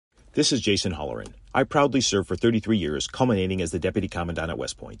This is Jason Holleran. I proudly served for 33 years, culminating as the Deputy Commandant at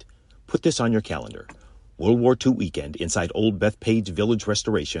West Point. Put this on your calendar. World War II weekend inside Old Bethpage Village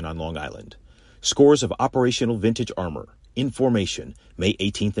Restoration on Long Island. Scores of operational vintage armor, in formation, May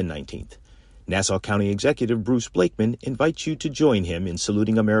 18th and 19th. Nassau County Executive Bruce Blakeman invites you to join him in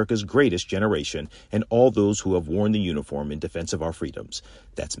saluting America's greatest generation and all those who have worn the uniform in defense of our freedoms.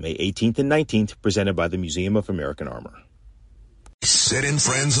 That's May 18th and 19th, presented by the Museum of American Armor. Sid and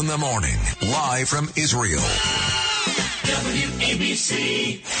Friends in the Morning, live from Israel.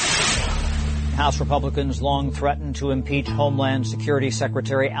 WABC. House Republicans long threatened to impeach Homeland Security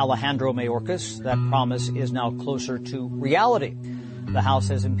Secretary Alejandro Mayorkas. That promise is now closer to reality. The House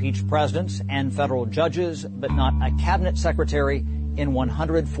has impeached presidents and federal judges, but not a cabinet secretary in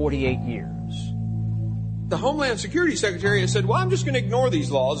 148 years. The Homeland Security Secretary has said, well, I'm just going to ignore these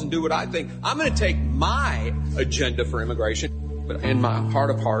laws and do what I think. I'm going to take my agenda for immigration. But in my heart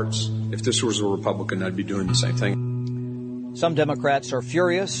of hearts, if this was a Republican, I'd be doing the same thing. Some Democrats are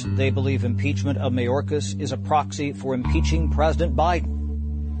furious. They believe impeachment of Mayorkas is a proxy for impeaching President Biden.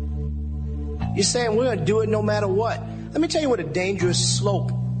 You're saying we're going to do it no matter what. Let me tell you what a dangerous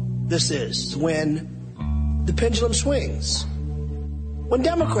slope this is when the pendulum swings. When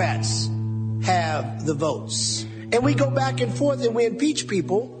Democrats have the votes and we go back and forth and we impeach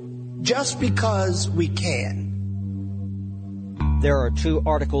people just because we can. There are two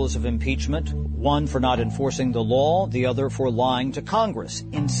articles of impeachment, one for not enforcing the law, the other for lying to Congress,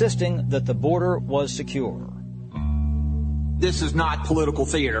 insisting that the border was secure. This is not political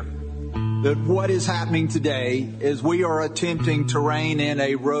theater. That what is happening today is we are attempting to rein in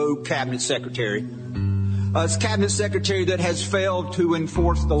a rogue cabinet secretary. A cabinet secretary that has failed to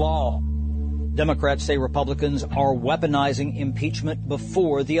enforce the law. Democrats say Republicans are weaponizing impeachment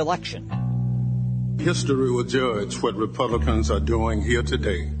before the election. History will judge what Republicans are doing here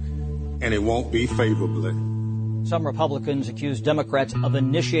today, and it won't be favorably. Some Republicans accuse Democrats of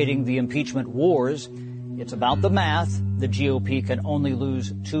initiating the impeachment wars. It's about the math. The GOP can only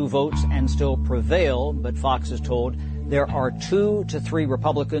lose 2 votes and still prevail, but Fox is told there are 2 to 3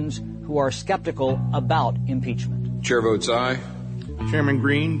 Republicans who are skeptical about impeachment. Chair votes aye. Chairman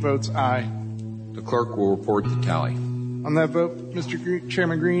Green votes aye. The clerk will report the tally. On that vote, Mr.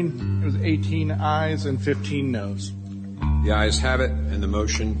 Chairman Green, it was 18 ayes and 15 noes. The ayes have it, and the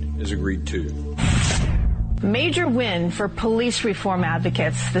motion is agreed to. Major win for police reform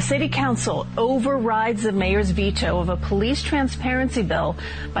advocates. The city council overrides the mayor's veto of a police transparency bill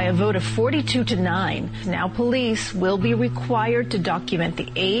by a vote of 42-9. Now police will be required to document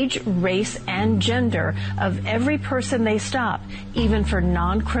the age, race, and gender of every person they stop, even for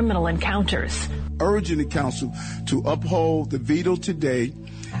non-criminal encounters. Urging the council to uphold the veto today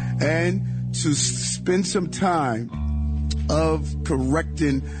and to spend some time of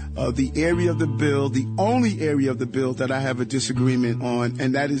correcting the area of the bill, the only area of the bill that I have a disagreement on,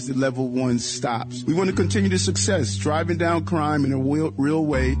 and that is the level 1 stops. We want to continue the success, driving down crime in a real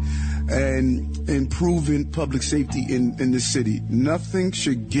way and improving public safety in the city. Nothing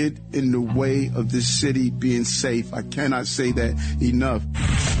should get in the way of this city being safe. I cannot say that enough.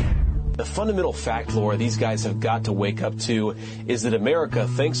 The fundamental fact, Laura, these guys have got to wake up to is that America,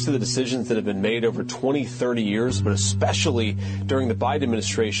 thanks to the decisions that have been made over 20, 30 years, but especially during the Biden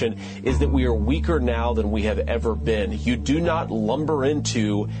administration, is that we are weaker now than we have ever been. You do not lumber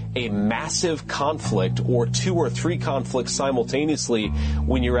into a massive conflict or 2 or 3 conflicts simultaneously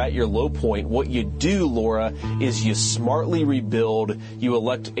when you're at your low point. What you do, Laura, is you smartly rebuild, you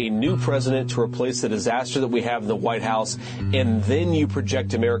elect a new president to replace the disaster that we have in the White House, and then you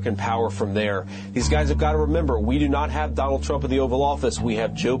project American power from there. These guys have got to remember, we do not have Donald Trump in the Oval Office. We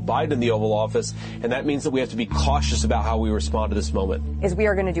have Joe Biden in the Oval Office, and that means that we have to be cautious about how we respond to this moment. We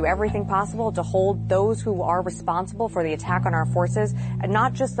are going to do everything possible to hold those who are responsible for the attack on our forces, and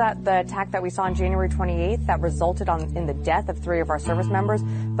not just the attack that we saw on January 28th that resulted in the death of 3 of our service members,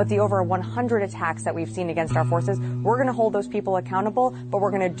 but the over 100 attacks that we've seen against our forces. We're going to hold those people accountable, but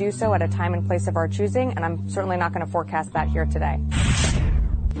we're going to do so at a time and place of our choosing, and I'm certainly not going to forecast that here today.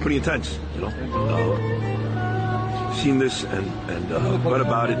 Pretty intense, seen this and read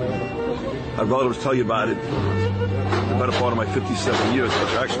about it. I'd rather tell you about it the better part of my 57 years, but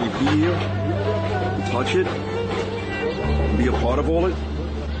to actually be here and touch it and be a part of all it,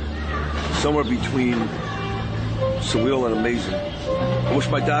 somewhere between surreal and amazing. I wish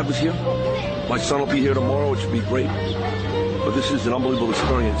my dad was here. My son will be here tomorrow, which would be great. But this is an unbelievable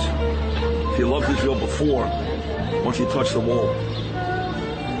experience. If you loved Israel before, once you touch the wall,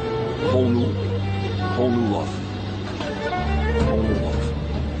 whole new love. Whole new love.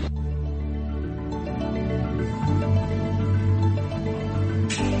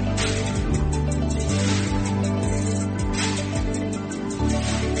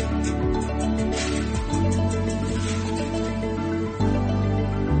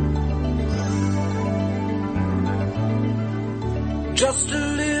 Just a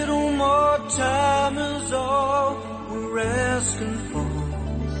little more time is all we're asking for.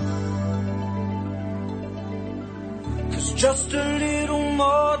 'Cause just a little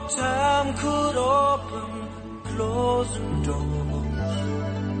more time could open closing doors.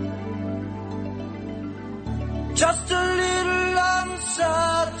 Just a little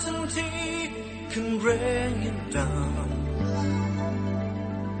uncertainty can bring it down.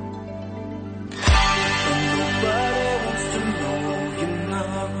 And nobody wants to know you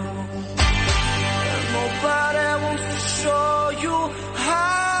now. And nobody wants to show you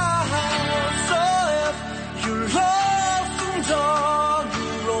how. So if you're lost and on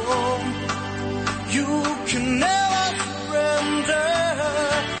your own, you can never surrender.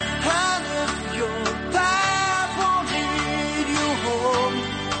 And if your path won't lead you home,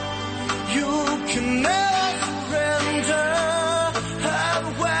 you can never surrender. And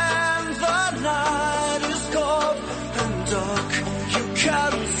when the night is cold and dark, you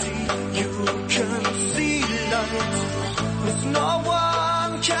can see light. With no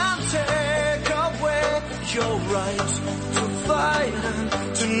one can take away your right to fight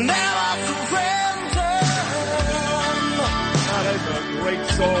and to never surrender. That is a great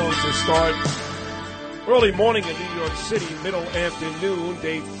song to start early morning in New York City, middle afternoon,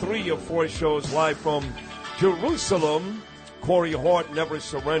 day 3 of 4 shows live from Jerusalem. Corey Hart, Never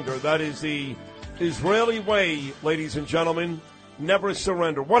Surrender. That is the Israeli way, ladies and gentlemen. Never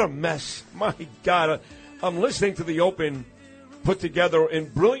surrender. What a mess. My God. I'm listening to the Open put together in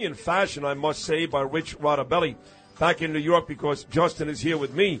brilliant fashion, I must say, by Rich Rodabelli back in New York because Justin is here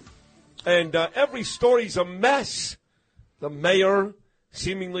with me. And every story's a mess. The mayor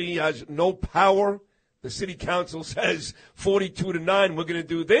seemingly has no power. The city council says 42-9, we're going to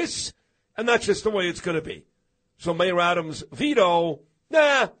do this. And that's just the way it's going to be. So Mayor Adams' veto,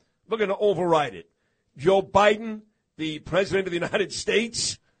 we're going to override it. Joe Biden, the president of the United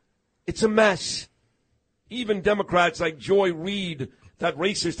States, it's a mess. Even Democrats like Joy Reid, that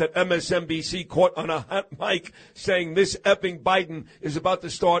racist at MSNBC, caught on a hot mic saying this effing Biden is about to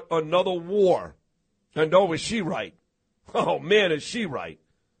start another war. And oh, is she right? Oh, man, is she right.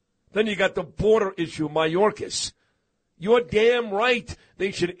 Then you got the border issue, Mayorkas. You're damn right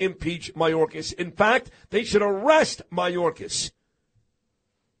they should impeach Mayorkas. In fact, they should arrest Mayorkas.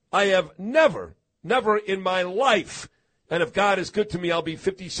 I have never in my life, and if God is good to me, I'll be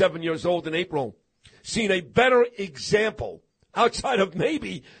 57 years old in April, seen a better example, outside of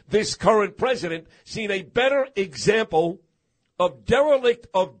maybe this current president, seen a better example of derelict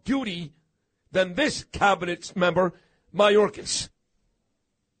of duty than this cabinet member, Mayorkas.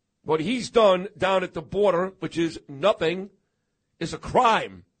 What he's done down at the border, which is nothing, is a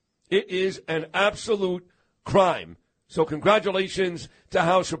crime. It is an absolute crime. So congratulations to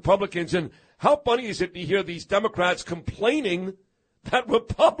House Republicans. And how funny is it to hear these Democrats complaining that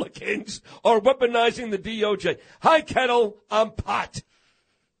Republicans are weaponizing the DOJ? Hi, Kettle, I'm Pot.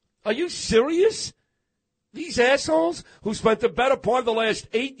 Are you serious? These assholes who spent the better part of the last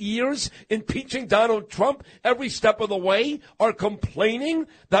 8 years impeaching Donald Trump every step of the way are complaining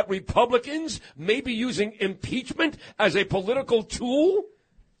that Republicans may be using impeachment as a political tool?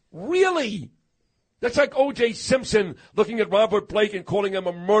 Really? That's like O.J. Simpson looking at Robert Blake and calling him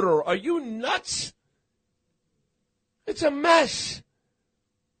a murderer. Are you nuts? It's a mess.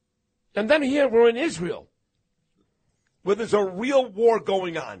 And then here we're in Israel, where there's a real war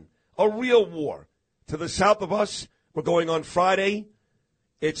going on, a real war. To the south of us, we're going on Friday.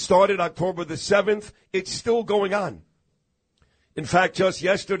 It started October the 7th. It's still going on. In fact, just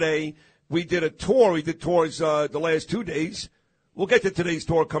yesterday, we did a tour. We did tours the last 2 days. We'll get to today's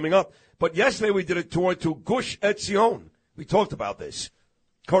tour coming up. But yesterday, we did a tour to Gush Etzion. We talked about this.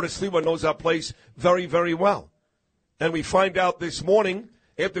 Curtis Lewa knows that place very, very well. And we find out this morning,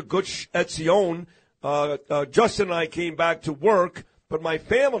 after Gush Etzion, Justin and I came back to work, but my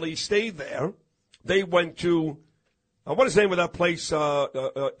family stayed there. They went to, what is the name of that place,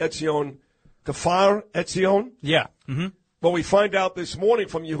 Etzion? Kfar Etzion? Yeah. Mm-hmm. Well, we find out this morning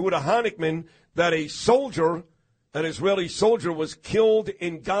from Yehuda Hanickman that a soldier, an Israeli soldier, was killed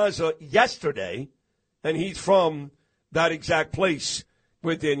in Gaza yesterday, and he's from that exact place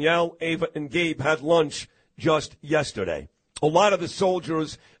where Danielle, Ava, and Gabe had lunch just yesterday. A lot of the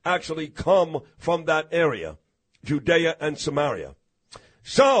soldiers actually come from that area, Judea and Samaria.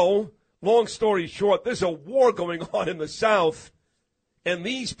 So, long story short, there's a war going on in the South, and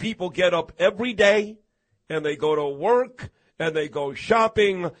these people get up every day, and they go to work, and they go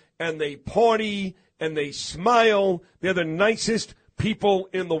shopping, and they party, and they smile. They're the nicest people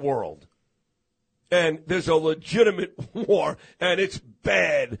in the world. and there's a legitimate war, and it's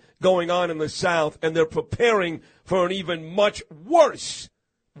bad going on in the South, and they're preparing for an even much worse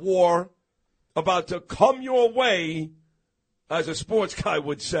war about to come your way, as a sports guy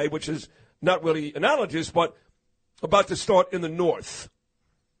would say, which is not really analogous, but about to start in the North.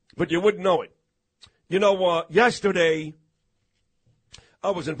 But you wouldn't know it. You know, yesterday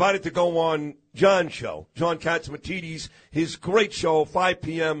I was invited to go on John's show, John Catsimatidis, his great show, 5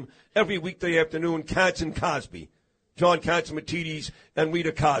 p.m. every weekday afternoon, Katz and Cosby. John Catsimatidis and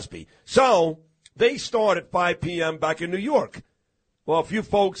Rita Cosby. So they start at 5 p.m. back in New York. Well, a few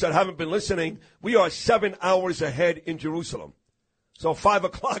folks that haven't been listening, we are 7 hours ahead in Jerusalem. So 5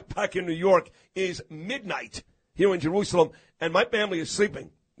 o'clock back in New York is midnight here in Jerusalem, and my family is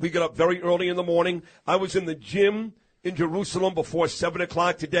sleeping. We get up very early in the morning. I was in the gym in Jerusalem before 7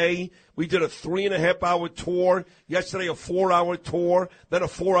 o'clock today. We did a 3.5-hour tour. Yesterday, a 4-hour tour. Then a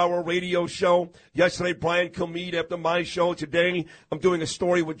 4-hour radio show. Yesterday, Brian Kilmeade after my show. Today, I'm doing a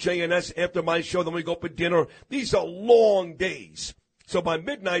story with JNS after my show. Then we go for dinner. These are long days. So by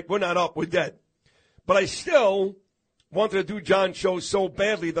midnight, we're not up. We're dead. But I still wanted to do John's show so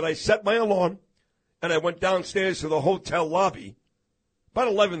badly that I set my alarm, and I went downstairs to the hotel lobby about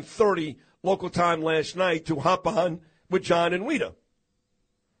 11:30 local time last night to hop on with John and Rita.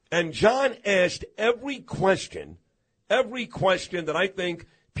 And John asked every question that I think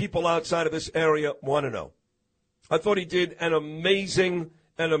people outside of this area want to know. I thought he did an amazing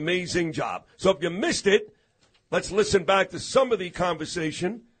job. So if you missed it, let's listen back to some of the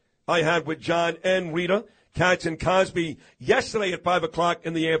conversation I had with John and Rita, Katz and Cosby, yesterday at 5 o'clock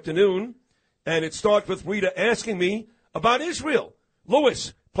in the afternoon. And it starts with Rita asking me about Israel.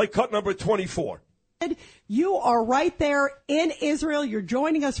 Lewis, play cut number 24. You are right there in Israel. You're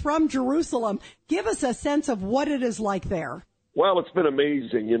joining us from Jerusalem. Give us a sense of what it is like there. Well, it's been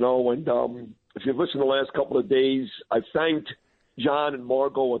amazing, you know, and if you've listened the last couple of days, I've thanked John and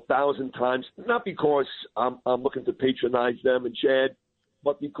Margot 1,000 times, not because I'm looking to patronize them and Chad,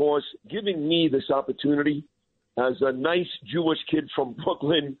 but because giving me this opportunity as a nice Jewish kid from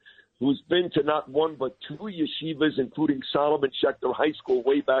Brooklyn who's been to not one but 2 yeshivas, including Solomon Schechter High School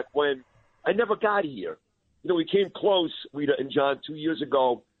way back when, I never got here. You know, we came close, Rita and John, 2 years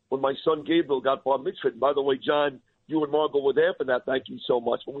ago when my son Gabriel got bar mitzvah. By the way, John, you and Margot were there for that. Thank you so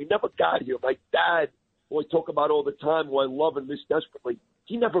much. But we never got here. My dad, who I talk about all the time, who I love and miss desperately,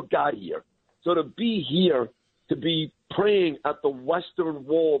 he never got here. So to be here, to be praying at the Western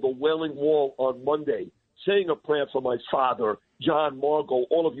Wall, the Wailing Wall on Monday, saying a prayer for my father, John, Margot,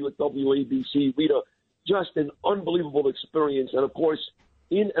 all of you at WABC, Rita, just an unbelievable experience. And, of course,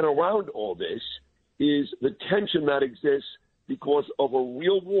 in and around all this is the tension that exists because of a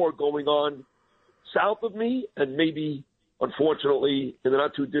real war going on south of me and maybe, unfortunately, in the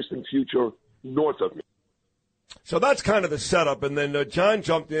not-too-distant future, north of me. So that's kind of the setup. And then John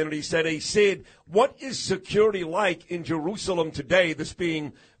jumped in and he said, hey, Sid, what is security like in Jerusalem today? This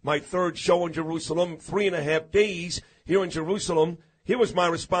being my third show in Jerusalem, 3.5 days here in Jerusalem. Here was my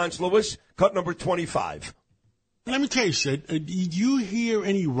response, Lewis, cut number 25. Let me tell you, Sid, did you hear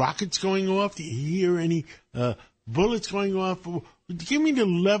any rockets going off? Did you hear any bullets going off? Give me the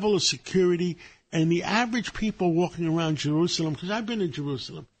level of security and the average people walking around Jerusalem, because I've been in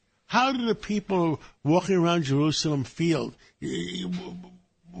Jerusalem. How do the people walking around Jerusalem feel?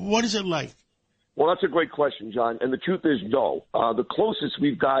 What is it like? Well, that's a great question, John. And the truth is, no. The closest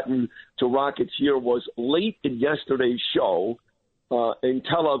we've gotten to rockets here was late in yesterday's show in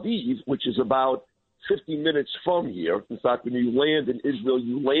Tel Aviv, which is about 50 minutes from here. In fact, when you land in Israel,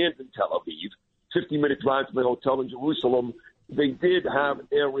 you land in Tel Aviv. 50-minute drive to the hotel in Jerusalem. They did have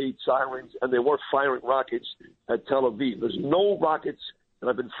air raid sirens, and they were firing rockets at Tel Aviv. There's no rockets that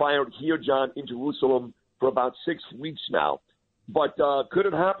have been fired here, John, in Jerusalem for about 6 weeks now. But could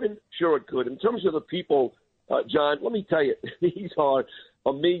it happen? Sure it could. In terms of the people, John, let me tell you, these are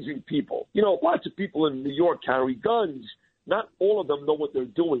amazing people. You know, lots of people in New York carry guns. Not all of them know what they're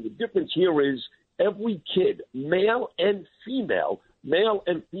doing. The difference here is every kid, male and female,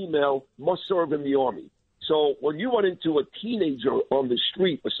 must serve in the Army. So when you run into a teenager on the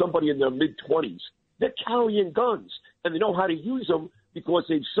street or somebody in their mid-20s, they're carrying guns, and they know how to use them because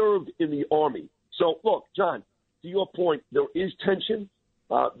they've served in the Army. So, look, John, to your point, there is tension.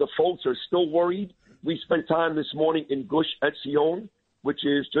 The folks are still worried. We spent time this morning in Gush Etzion, which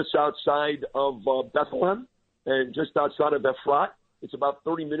is just outside of Bethlehem and just outside of Efrat. It's about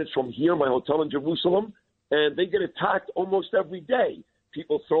 30 minutes from here, my hotel in Jerusalem, and they get attacked almost every day.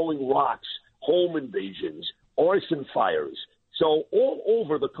 People throwing rocks, home invasions, arson fires. So all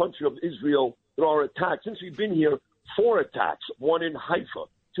over the country of Israel, there are attacks. Since we've been here, 4 attacks, 1 in Haifa,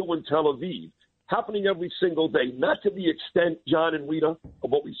 2 in Tel Aviv. happening every single day. Not to the extent, John and Rita, of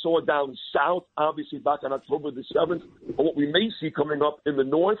what we saw down south, obviously back on October the 7th, or what we may see coming up in the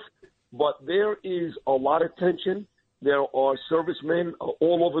north. But there is a lot of tension. There are servicemen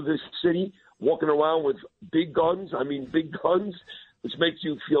all over this city walking around with big guns. I mean, big guns, which makes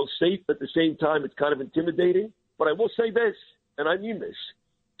you feel safe. At the same time, it's kind of intimidating. But I will say this, and I mean this.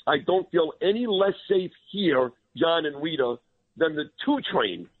 I don't feel any less safe here, John and Rita, than the 2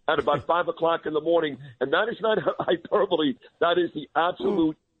 train at about 5 o'clock in the morning. And that is not hyperbole. That is the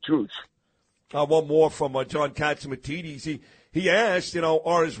absolute truth. One more from John Catsimatidis. He asked,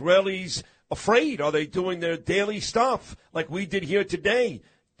 are Israelis afraid? Are they doing their daily stuff like we did here today?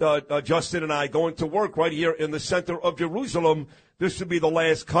 Justin and I going to work right here in the center of Jerusalem. This would be the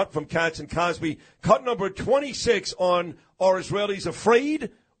last cut from Katz and Cosby. Cut number 26 on are Israelis afraid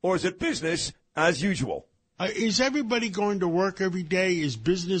or is it business as usual? Is everybody going to work every day? Is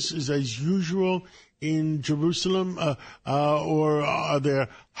business as usual in Jerusalem, or are there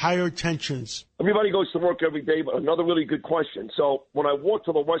higher tensions? Everybody goes to work every day, but another really good question. So when I walked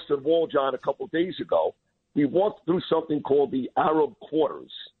to the Western Wall, John, a couple of days ago, we walked through something called the Arab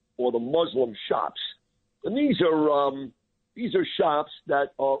quarters or the Muslim shops. And these are shops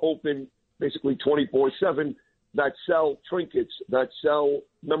that are open basically 24/7 that sell trinkets, that sell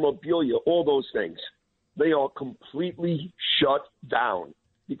memorabilia, all those things. They are completely shut down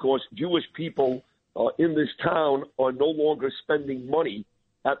because Jewish people in this town are no longer spending money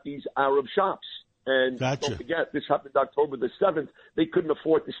at these Arab shops. And Don't forget, this happened October the 7th. They couldn't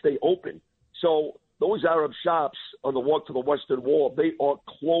afford to stay open. So those Arab shops on the walk to the Western Wall, they are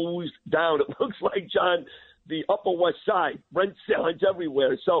closed down. It looks like, John, the Upper West Side, rent signs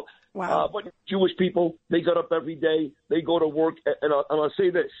everywhere. So, but Jewish people, they get up every day. They go to work. And I'll say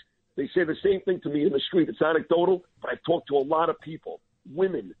this. They say the same thing to me in the street. It's anecdotal, but I've talked to a lot of people,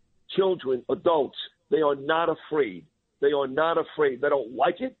 women, children, adults. They are not afraid. They are not afraid. They don't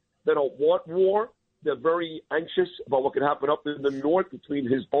like it. They don't want war. They're very anxious about what could happen up in the north between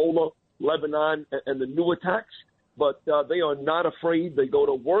Hezbollah, Lebanon, and the new attacks. But they are not afraid. They go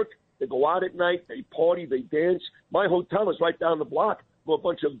to work. They go out at night. They party. They dance. My hotel is right down the block. A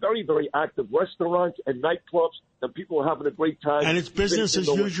bunch of very, very active restaurants and nightclubs, and people are having a great time. And it's business as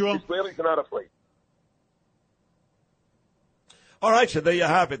usual? Israelis are not afraid. All right, so there you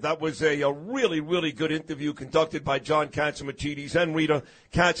have it. That was a really, really good interview conducted by John Catsimatidis and Rita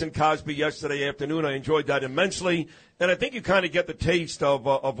Katz and Cosby yesterday afternoon. I enjoyed that immensely. And I think you kind of get the taste of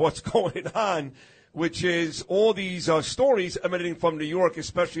what's going on, which is all these stories emanating from New York,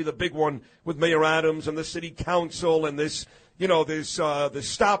 especially the big one with Mayor Adams and the city council and this – the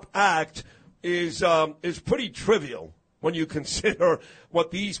STOP Act is pretty trivial when you consider what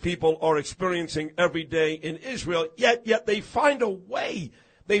these people are experiencing every day in Israel. Yet they find a way.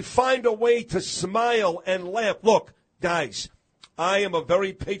 They find a way to smile and laugh. Look, guys, I am a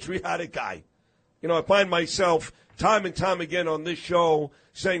very patriotic guy. I find myself time and time again on this show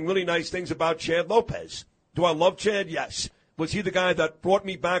saying really nice things about Chad Lopez. Do I love Chad? Yes. Was he the guy that brought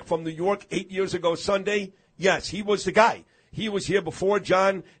me back from New York 8 years ago Sunday? Yes, he was the guy. He was here before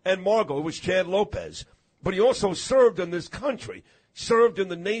John and Margot. It was Chad Lopez. But he also served in this country, served in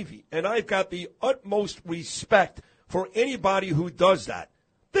the Navy. And I've got the utmost respect for anybody who does that.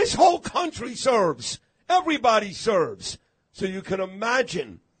 This whole country serves. Everybody serves. So you can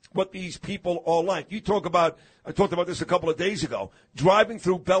imagine what these people are like. I talked about this a couple of days ago, driving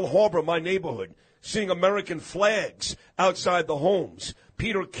through Bell Harbor, my neighborhood, seeing American flags outside the homes.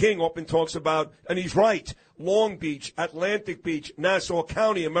 Peter King often talks about, and he's right, Long Beach, Atlantic Beach, Nassau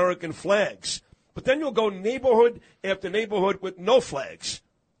County, American flags. But then you'll go neighborhood after neighborhood with no flags.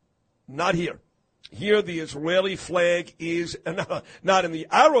 Not here. Here the Israeli flag is not in the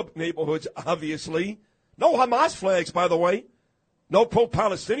Arab neighborhoods, obviously. No Hamas flags, by the way. No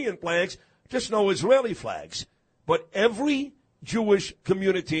pro-Palestinian flags, just no Israeli flags. But every Jewish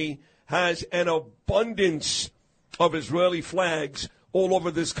community has an abundance of Israeli flags all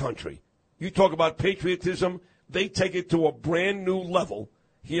over this country. You talk about patriotism, they take it to a brand new level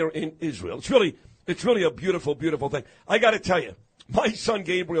here in Israel. It's really a beautiful, beautiful thing. I got to tell you, my son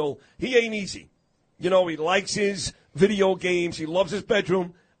Gabriel, he ain't easy. He likes his video games. He loves his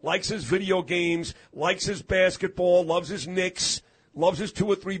bedroom, likes his video games, likes his basketball, loves his Knicks, loves his 2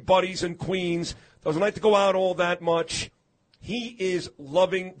 or 3 buddies in Queens, doesn't like to go out all that much. He is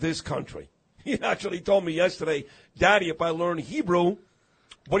loving this country. He actually told me yesterday, Daddy, if I learn Hebrew,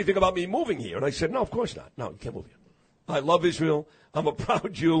 what do you think about me moving here? And I said, no, of course not. No, you can't move here. I love Israel. I'm a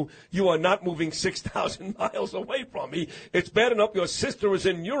proud Jew. You are not moving 6,000 miles away from me. It's bad enough your sister is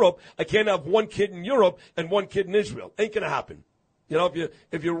in Europe. I can't have one kid in Europe and one kid in Israel. Ain't going to happen. You know,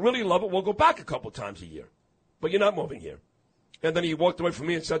 if you really love it, we'll go back a couple times a year. But you're not moving here. And then he walked away from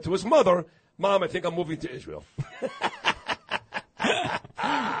me and said to his mother, Mom, I think I'm moving to Israel.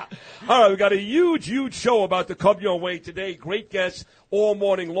 All right, we got a huge show about to come your way today. Great guests all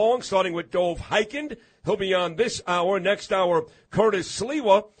morning long, starting with Dov Hikind. He'll be on this hour. Next hour, Curtis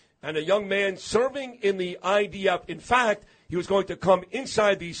Sliwa, and a young man serving in the IDF. In fact, he was going to come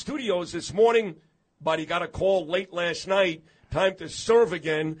inside these studios this morning, but he got a call late last night. Time to serve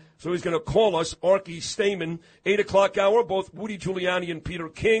again, so he's going to call us, Archie Stamen. 8 o'clock hour, both Rudy Giuliani and Peter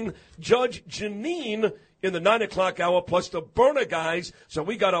King. Judge Janine in the 9 o'clock hour, plus the Burner guys. So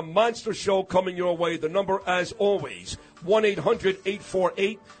we got a monster show coming your way. The number, as always,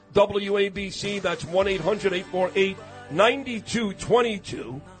 1-800-848-WABC. That's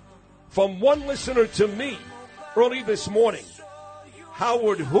 1-800-848-9222. From one listener to me early this morning,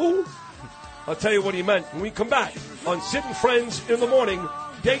 Howard who? I'll tell you what he meant when we come back on Sid and Friends in the Morning,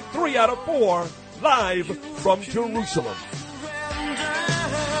 day 3 out of 4, live from Jerusalem.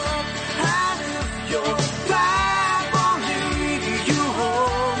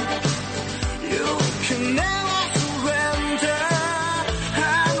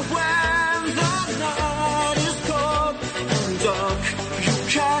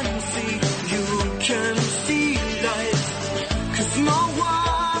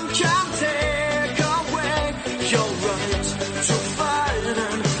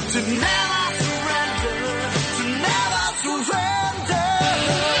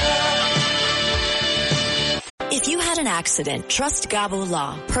 If you had an accident, trust Gabo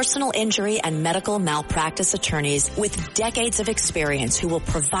Law, personal injury and medical malpractice attorneys with decades of experience who will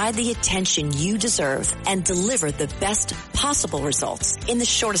provide the attention you deserve and deliver the best possible results in the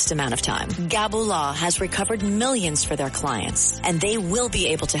shortest amount of time. Gabo Law has recovered millions for their clients, and they will be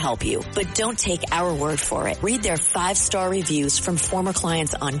able to help you. But don't take our word for it. Read their 5-star reviews from former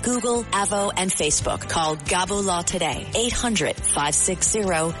clients on Google, Avo, and Facebook. Call Gabo Law today,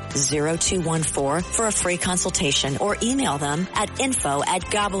 800-560-0214 for a free consultation, or email them at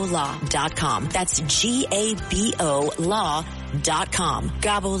info@gabolaw.com. That's GABO law.com.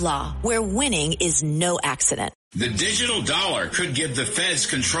 Gabo Law, where winning is no accident. The digital dollar could give the feds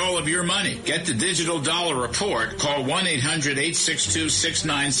control of your money. Get the digital dollar report. Call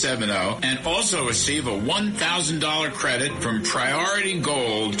 1-800-862-6970 and also receive a $1,000 credit from Priority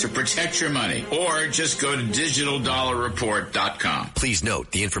Gold to protect your money. Or just go to digitaldollarreport.com. Please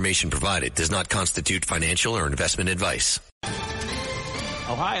note, the information provided does not constitute financial or investment advice.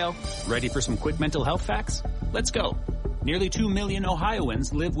 Ohio, ready for some quick mental health facts? Let's go. Nearly 2 million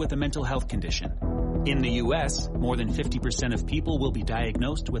Ohioans live with a mental health condition. In the U.S., more than 50% of people will be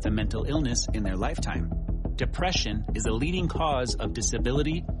diagnosed with a mental illness in their lifetime. Depression is a leading cause of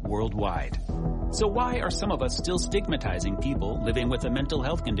disability worldwide. So why are some of us still stigmatizing people living with a mental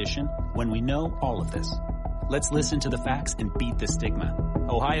health condition when we know all of this? Let's listen to the facts and beat the stigma.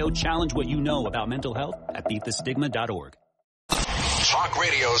 Ohio, challenge what you know about mental health at beatthestigma.org. Talk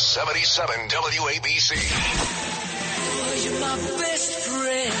Radio 77 WABC. You're my best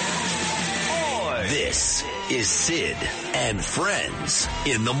friend. This is Sid and Friends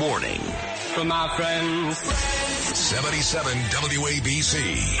in the Morning. For my friends. 77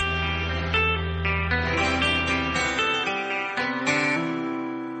 WABC.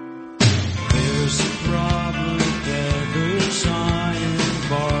 There's a problem with feathers, iron,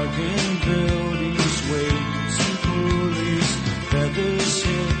 bargain buildings, weights and pulleys. Feathers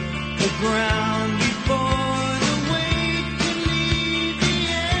hit the ground before the weight can leave the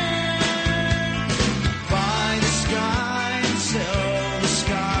air. By the sky and tell the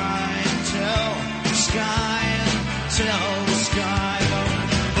sky and tell the sky and tell the sky.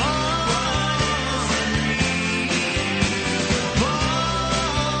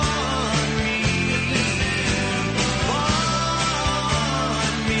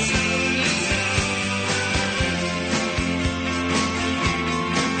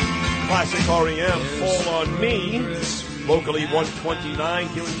 Classic REM, Fall on Me, locally 129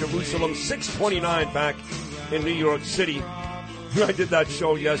 here in Jerusalem, 629 back in New York City. I did that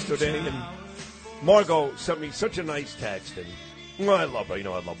show yesterday, and Margot sent me such a nice text, and I love her. You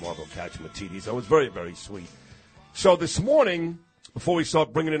know, I love Margot Kaczmatidis. That was very, very sweet. So this morning, before we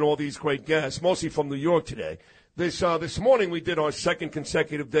start bringing in all these great guests, mostly from New York today, this morning we did our second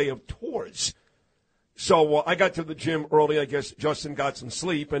consecutive day of tours. So I got to the gym early. I guess Justin got some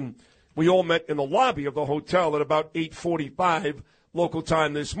sleep, and we all met in the lobby of the hotel at about 8:45 local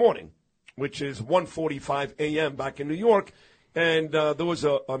time this morning, which is 1:45 a.m. back in New York. And there was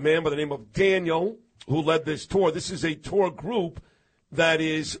a man by the name of Daniel who led this tour. This is a tour group that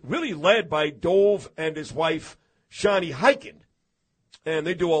is really led by Dov and his wife, Shani Hikind. and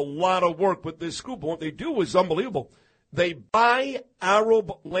they do a lot of work with this group. What they do is unbelievable. They buy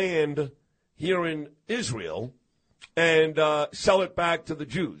Arab land here in Israel and sell it back to the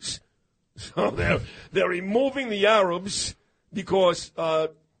Jews. So they're removing the Arabs because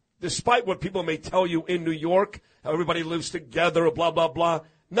despite what people may tell you in New York, how everybody lives together, blah, blah, blah.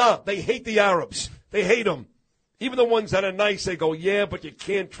 No, they hate the Arabs. They hate them. Even the ones that are nice, they go, yeah, but you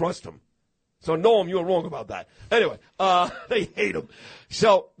can't trust them. So, Noam, you were wrong about that. Anyway, they hate them.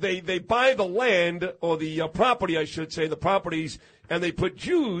 So they buy the land, or the property, I should say, the properties, and they put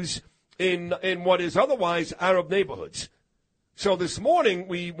Jews in what is otherwise Arab neighborhoods. So this morning,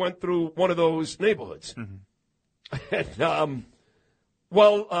 we went through one of those neighborhoods. And,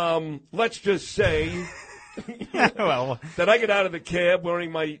 let's just say that I get out of the cab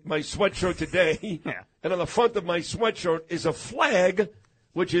wearing my sweatshirt today, and on the front of my sweatshirt is a flag,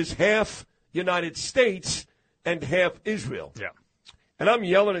 which is half United States and half Israel. Yeah. And I'm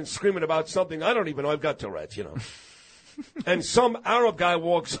yelling and screaming about something. I don't even know. I've got Tourette's, And some Arab guy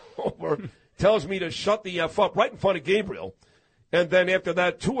walks over, tells me to shut the F up right in front of Gabriel. And then after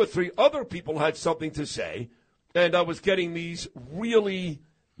that, 2 or 3 other people had something to say. And I was getting these really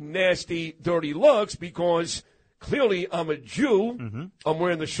nasty, dirty looks because clearly I'm a Jew. Mm-hmm. I'm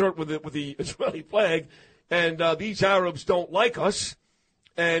wearing the shirt with the Israeli flag. And these Arabs don't like us.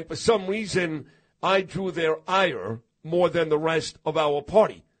 And for some reason, I drew their ire more than the rest of our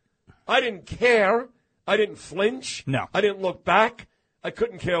party. I didn't care. I didn't flinch. No. I didn't look back. I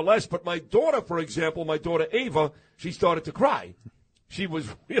couldn't care less. But my daughter, for example, my daughter Ava, she started to cry. She was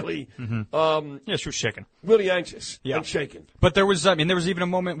really, she was shaken. Really anxious and shaken. But there was even a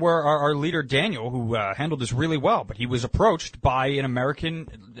moment where our leader Daniel, who handled this really well, but he was approached by an American,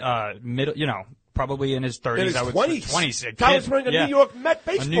 probably in his 30s. In his 20s. Guy was wearing a New York Met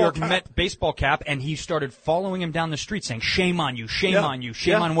baseball cap. A New York Met baseball cap, and he started following him down the street saying, shame on you, shame on you,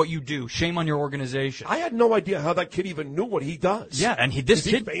 shame on what you do, shame on your organization. I had no idea how that kid even knew what he does. Yeah, and is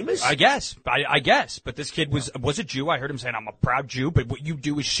he famous? I guess. But this kid was a Jew. I heard him saying, I'm a proud Jew, but what you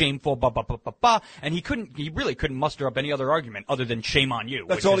do is shameful, blah, blah, blah, blah, blah. And he really couldn't muster up any other argument other than shame on you.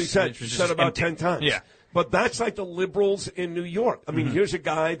 That's all he said. He said about empty. 10 times. Yeah. But that's like the liberals in New York. I mean, here's a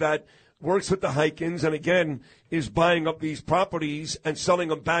guy that works with the Heikens and, again, is buying up these properties and selling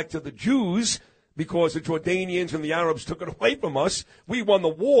them back to the Jews because the Jordanians and the Arabs took it away from us. We won the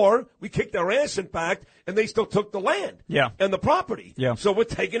war. We kicked their ass in fact, and they still took the land and the property. Yeah. So we're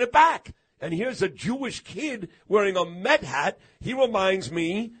taking it back. And here's a Jewish kid wearing a Met hat. He reminds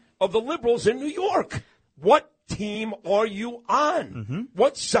me of the liberals in New York. What team are you on?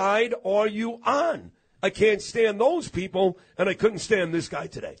 What side are you on? I can't stand those people, and I couldn't stand this guy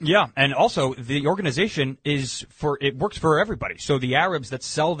today. Yeah, and also the organization it works for everybody. So the Arabs that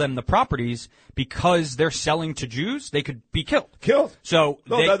sell them the properties, because they're selling to Jews, they could be killed. So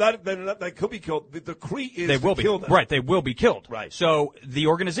they could be killed. The decree is to kill them. Right, they will be killed. Right. So the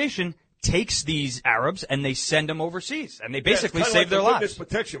organization takes these Arabs and they send them overseas, and they basically save their lives. Witness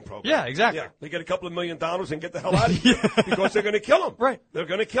protection program. Yeah, exactly. Yeah, they get a couple of $1 million and get the hell out of here because they're going to kill them. Right. They're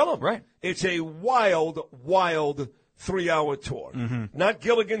going to kill them. Right. It's a wild 3-hour tour. Not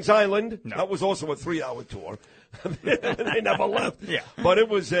Gilligan's Island. No. That was also a 3-hour tour. They never left. Yeah. But it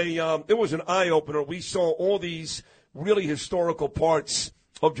was an eye opener. We saw all these really historical parts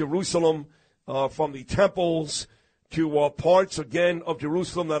of Jerusalem, from the temples to parts, again, of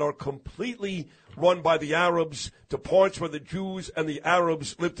Jerusalem that are completely run by the Arabs, to parts where the Jews and the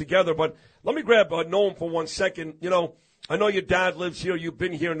Arabs live together. But let me grab Noam for 1 second. I know your dad lives here. You've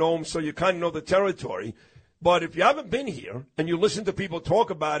been here, Noam, so you kind of know the territory. But if you haven't been here and you listen to people talk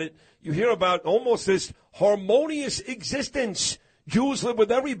about it, you hear about almost this harmonious existence. Jews live with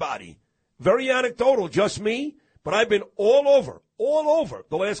everybody. Very anecdotal, just me. But I've been all over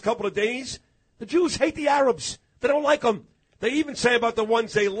the last couple of days. The Jews hate the Arabs. They don't like them. They even say about the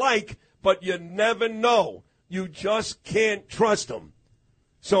ones they like, but you never know. You just can't trust them.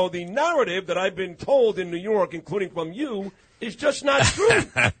 So the narrative that I've been told in New York, including from you, is just not true.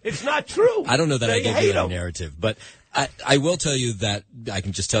 It's not true. I don't know that I gave you that narrative, but I will tell you that I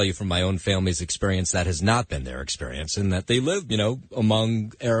can just tell you from my own family's experience that has not been their experience, and that they live,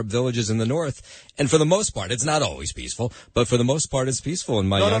 among Arab villages in the north. And for the most part, it's not always peaceful, but for the most part, it's peaceful.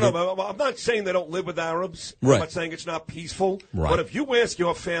 No, I'm not saying they don't live with Arabs. Right. I'm not saying it's not peaceful. Right. But if you ask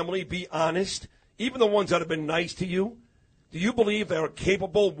your family, be honest, even the ones that have been nice to you, do you believe they're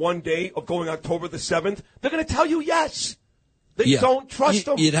capable one day of going October the 7th? They're going to tell you yes. They don't trust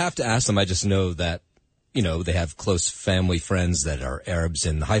them. You'd have to ask them. I just know that, they have close family friends that are Arabs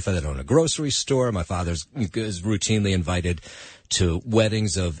in Haifa that own a grocery store. My father is routinely invited to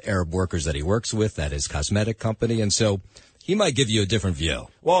weddings of Arab workers that he works with at his cosmetic company. And so he might give you a different view.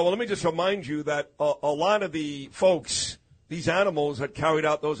 Well, let me just remind you that a lot of the folks, these animals that carried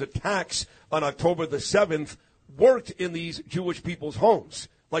out those attacks on October the 7th, worked in these Jewish people's homes,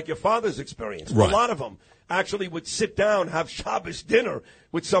 like your father's experience. Right. A lot of them actually would sit down, have Shabbos dinner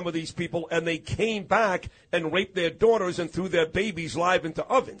with some of these people, and they came back and raped their daughters and threw their babies live into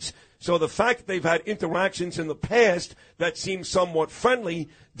ovens. So the fact that they've had interactions in the past that seem somewhat friendly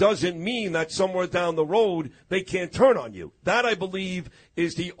doesn't mean that somewhere down the road they can't turn on you. That, I believe,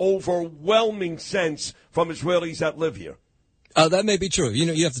 is the overwhelming sense from Israelis that live here. That may be true.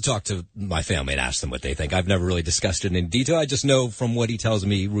 You have to talk to my family and ask them what they think. I've never really discussed it in detail. I just know from what he tells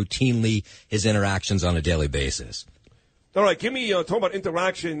me routinely his interactions on a daily basis. All right, give me talk about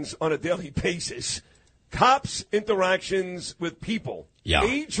interactions on a daily basis. Cops' interactions with people. Yeah.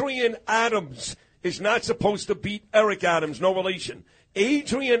 Adrian Adams is not supposed to beat Eric Adams. No relation.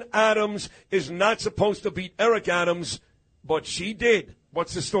 Adrian Adams is not supposed to beat Eric Adams, but she did.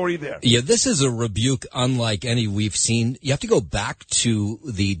 What's the story there? Yeah, this is a rebuke unlike any we've seen. You have to go back to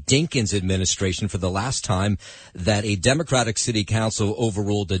the Dinkins administration for the last time that a Democratic city council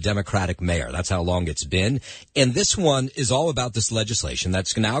overruled a Democratic mayor. That's how long it's been. And this one is all about this legislation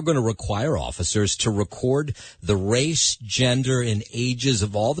that's now going to require officers to record the race, gender, and ages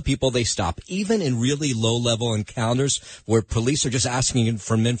of all the people they stop, even in really low-level encounters where police are just asking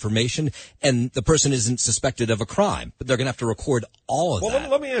for information and the person isn't suspected of a crime. But they're going to have to record all of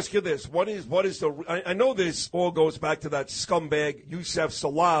that. Let me ask you this. What is the, I know this all goes back to that scumbag Yusef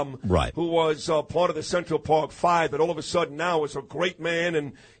Salam, right, who was part of the Central Park Five, that all of a sudden now is a great man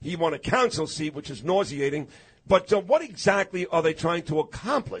and he won a council seat, which is nauseating. But what exactly are they trying to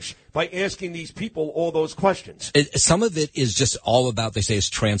accomplish by asking these people all those questions? Some of it is just all about, they say, is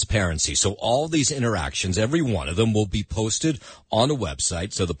transparency. So all these interactions, every one of them will be posted on a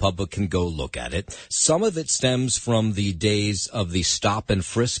website so the public can go look at it. Some of it stems from the days of the stop and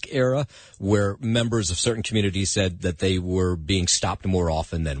frisk era, where members of certain communities said that they were being stopped more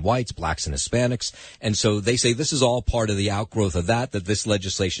often than whites, blacks, and Hispanics. And so they say this is all part of the outgrowth of that this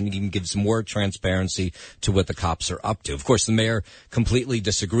legislation even gives more transparency to what the cops are up to. Of course, the mayor completely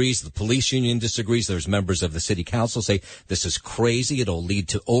disagrees. The police union disagrees. There's members of the city council say this is crazy. It'll lead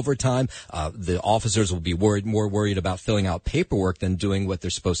to overtime. The officers will be more worried about filling out paperwork than doing what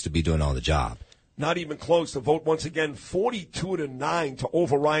they're supposed to be doing on the job. Not even close. The vote, once again, 42-9 to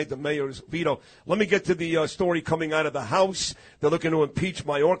override the mayor's veto. Let me get to the story coming out of the House. They're looking to impeach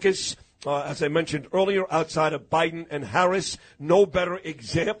Mayorkas. As I mentioned earlier, outside of Biden and Harris, no better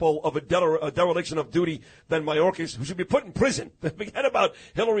example of a dereliction of duty than Mayorkas, who should be put in prison. Forget about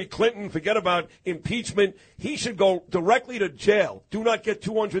Hillary Clinton. Forget about impeachment. He should go directly to jail. Do not get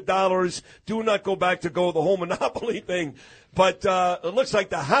 $200. Do not go back to the whole monopoly thing. But it looks like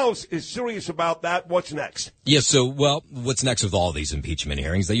the House is serious about that. What's next? Yeah, so, what's next with all these impeachment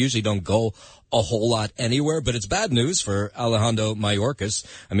hearings? They usually don't go a whole lot anywhere, but it's bad news for Alejandro Mayorkas.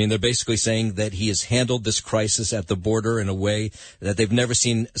 I mean, they're basically saying that he has handled this crisis at the border in a way that they've never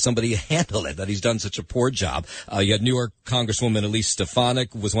seen somebody handle it, that he's done such a poor job. You had New York Congresswoman Elise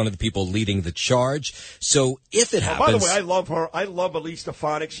Stefanik was one of the people leading the charge. So if it happens... By the way, I love her. I love Elise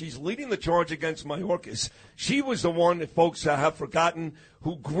Stefanik. She's leading the charge against Mayorkas. She was the one that folks have forgotten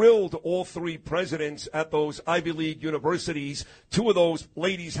who grilled all three presidents at those Ivy League universities. Two of those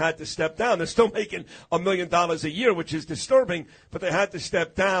ladies had to step down. They're still making $1 million a year, which is disturbing, but they had to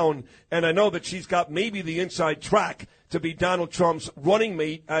step down. And I know that she's got maybe the inside track to be Donald Trump's running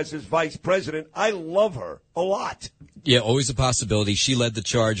mate as his vice president. I love her a lot. Yeah, always a possibility. She led the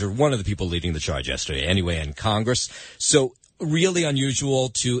charge, or one of the people leading the charge yesterday anyway, in Congress. So really unusual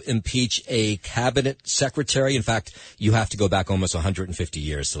to impeach a cabinet secretary. In fact, you have to go back almost 150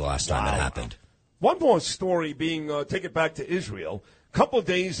 years to the last time that happened. One more story being, take it back to Israel. A couple of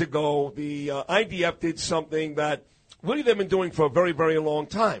days ago, the IDF did something that really they've been doing for a very, very long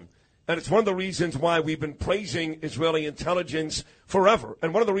time. And it's one of the reasons why we've been praising Israeli intelligence forever.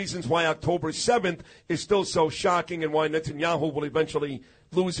 And one of the reasons why October 7th is still so shocking and why Netanyahu will eventually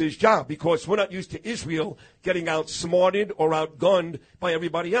lose his job, because we're not used to Israel getting outsmarted or outgunned by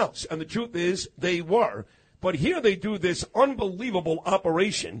everybody else. And the truth is, they were. But here they do this unbelievable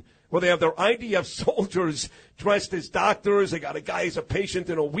operation where they have their IDF soldiers dressed as doctors. They got a guy as a patient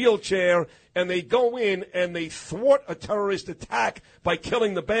in a wheelchair, and they go in and they thwart a terrorist attack by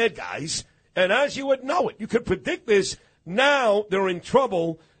killing the bad guys. And as you would know it, you could predict this. Now they're in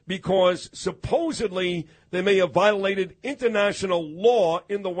trouble because supposedly they may have violated international law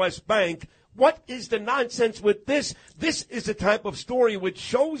in the West Bank What is the nonsense with this? This is the type of story which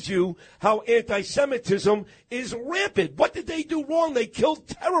shows you how anti-Semitism is rampant. What did they do wrong? They killed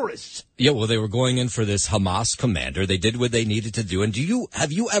terrorists. Yeah, well, they were going in for this Hamas commander. They did what they needed to do. And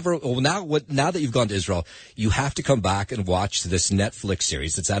have you ever, now that you've gone to Israel, you have to come back and watch this Netflix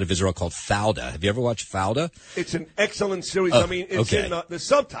series that's out of Israel called Fauda. Have you ever watched Fauda? It's an excellent series. I mean, it's in the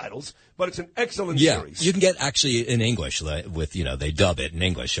subtitles, but it's an excellent series. You can get actually in English with, they dub it in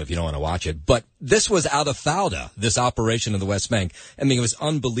English if you don't want to watch it. But this was out of Fauda, this operation in the West Bank. I mean, it was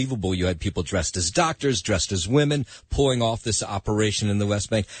unbelievable. You had people dressed as doctors, dressed as women, pulling off this operation in the West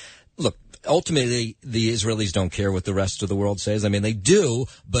Bank. Look, ultimately, the Israelis don't care what the rest of the world says. I mean, they do,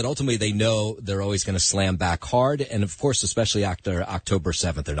 but ultimately they know they're always going to slam back hard. And, of course, especially after October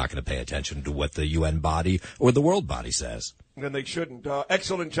 7th, they're not going to pay attention to what the UN body or the world body says. And they shouldn't.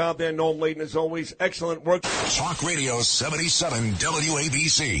 Excellent job there, Noam Layden, as always. Excellent work. Talk Radio 77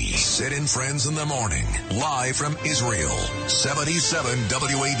 WABC. Sid and Friends in the Morning. Live from Israel. 77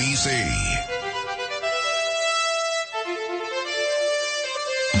 WABC.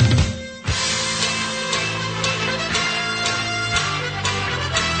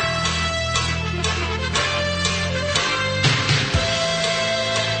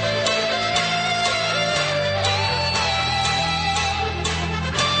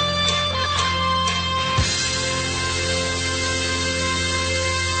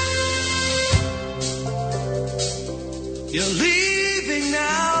 You're leaving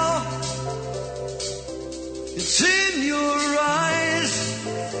now. It's in your eyes.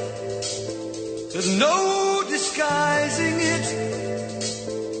 There's no disguising it.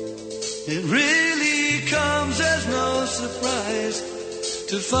 It really comes as no surprise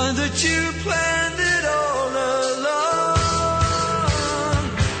to find that you planned it all along.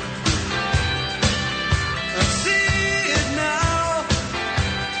 I see it now.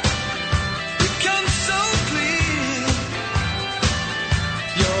 It comes so clear.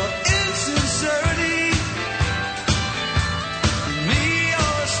 Your insincerity, me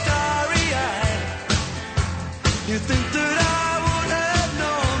or starry-eyed. You think that I would have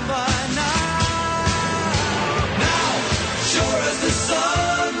known by now. Now, sure as the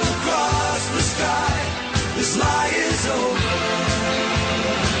sun will cross the sky, this lie is over.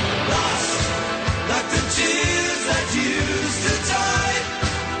 Lost like the tears that used to tide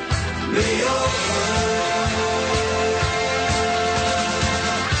me over.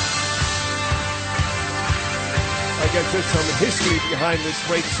 I guess there's some history behind this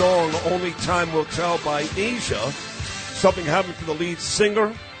great song, Only Time Will Tell by Asia. Something happened to the lead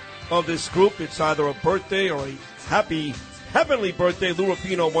singer of this group. It's either a birthday or a happy, heavenly birthday. Lou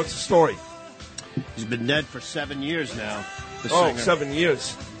Rapino wants a story. He's been dead for 7 years now. The Oh, singer. 7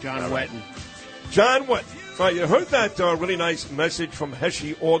 years. John Wetton. John Wetton. All right, you heard that really nice message from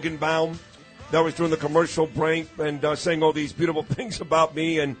Heshy Organbaum. That was during the commercial break and saying all these beautiful things about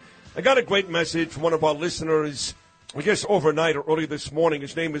me. And I got a great message from one of our listeners, I guess overnight or early this morning.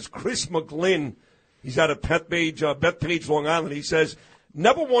 His name is Chris McGlynn. He's out of Bethpage, Long Island. He says,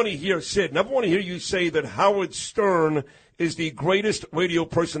 never want to hear you say that Howard Stern is the greatest radio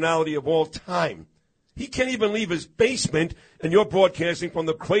personality of all time. He can't even leave his basement, and you're broadcasting from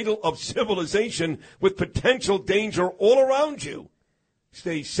the cradle of civilization with potential danger all around you.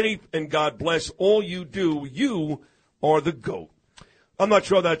 Stay safe, and God bless all you do. You are the GOAT. I'm not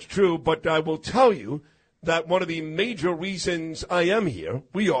sure that's true, but I will tell you that one of the major reasons I am here,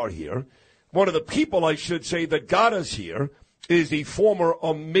 we are here, one of the people, I should say, that got us here is the former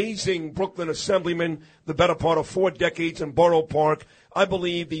amazing Brooklyn Assemblyman, the better part of 4 decades in Borough Park. I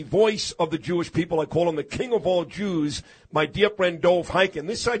believe the voice of the Jewish people. I call him the king of all Jews, my dear friend Dov Hikind.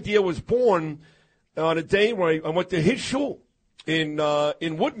 This idea was born on a day where I went to his shul in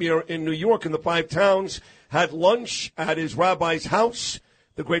Woodmere in New York in the 5 towns, had lunch at his rabbi's house,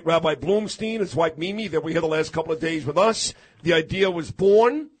 the great Rabbi Bloomstein, his wife Mimi. They were here the last couple of days with us. The idea was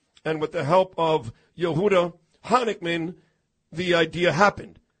born, and with the help of Yehuda Honickman, the idea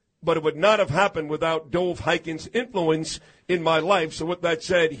happened. But it would not have happened without Dov Hikind's influence in my life. So with that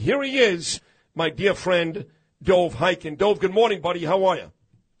said, here he is, my dear friend, Dov Hikind. Dov, good morning, buddy. How are you?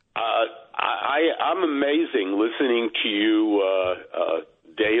 I'm amazing listening to you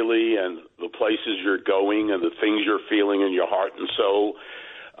daily and the places you're going and the things you're feeling in your heart and soul.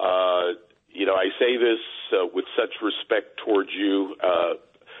 I say this with such respect towards you.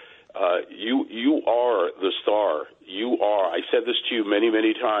 You are the star. You are. I said this to you many,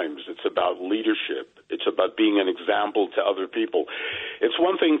 many times. It's about leadership. It's about being an example to other people. It's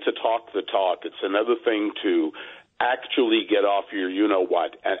one thing to talk the talk. It's another thing to actually get off your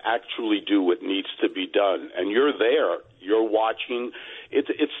you-know-what and actually do what needs to be done. And you're there. you're watching. It's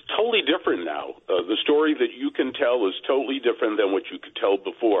totally different now. The story that you can tell is totally different than what you could tell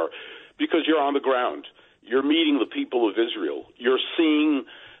before, because you're on the ground. You're meeting the people of Israel. You're seeing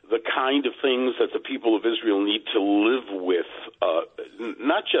the kind of things that the people of Israel need to live with,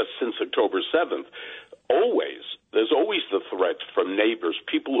 not just since October 7th, always. There's always the threat from neighbors,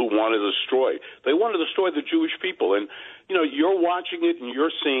 people who want to destroy. They want to destroy the Jewish people. And, you're watching it and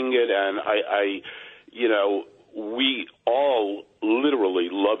you're seeing it, and we all literally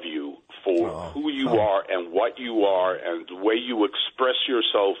love you for who you are and what you are and the way you express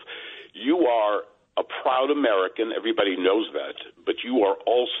yourself. You are a proud American. Everybody knows that. But you are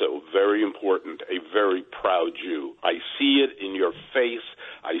also very important, a very proud Jew. I see it in your face.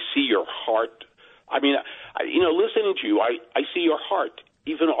 I see your heart. I mean, listening to you, I see your heart,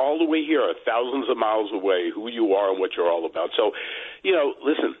 even all the way here, thousands of miles away, who you are and what you're all about. So,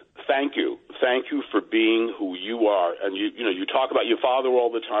 listen, thank you. Thank you for being who you are. And, you talk about your father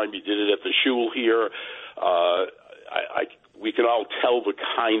all the time. You did it at the shul here. We can all tell the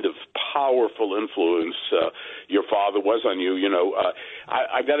kind of powerful influence your father was on you.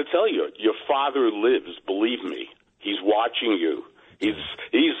 I got to tell you, your father lives, believe me. He's watching you.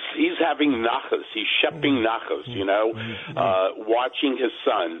 He's having nachas. He's shepping nachas, watching his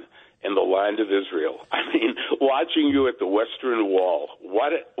son in the land of Israel. I mean, watching you at the Western Wall.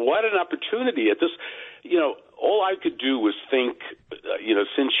 What an opportunity at this. All I could do was think,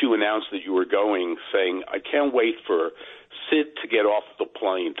 since you announced that you were going, saying, I can't wait for Sid to get off the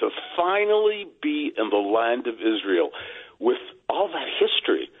plane, to finally be in the land of Israel with all that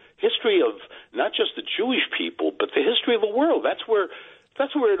history of not just the Jewish people, but the history of the world. That's where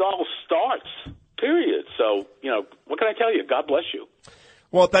it all starts, period. So, what can I tell you? God bless you.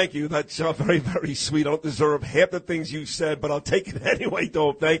 Well, thank you. That's very, very sweet. I don't deserve half the things you said, but I'll take it anyway,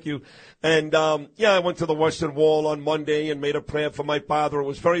 Dov. Thank you. And, I went to the Western Wall on Monday and made a prayer for my father. It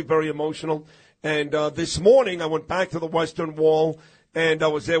was very, very emotional. And this morning I went back to the Western Wall, and I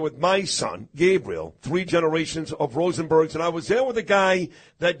was there with my son, Gabriel, 3 generations of Rosenbergs. And I was there with a guy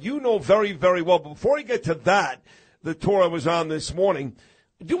that you know very, very well. But before I get to that, the tour I was on this morning,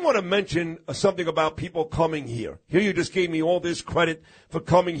 I do want to mention something about people coming here. Here you just gave me all this credit for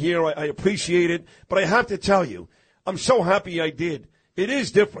coming here. I appreciate it. But I have to tell you, I'm so happy I did. It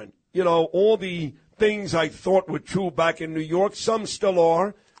is different. All the things I thought were true back in New York, some still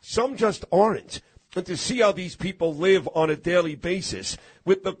are, some just aren't. And to see how these people live on a daily basis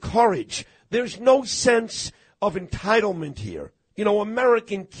with the courage, there's no sense of entitlement here.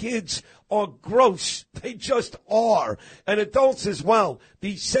 American kids are gross. They just are. And adults as well.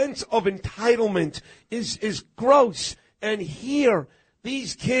 The sense of entitlement is gross. And here,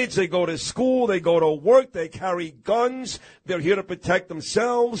 these kids, they go to school, they go to work, they carry guns. They're here to protect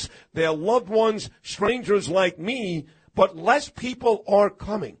themselves, their loved ones, strangers like me. But less people are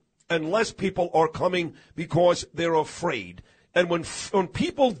coming. And less people are coming because they're afraid. And when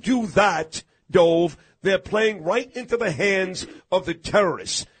people do that, Dov, they're playing right into the hands of the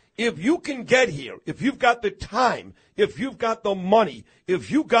terrorists. If you can get here, if you've got the time, if you've got the money,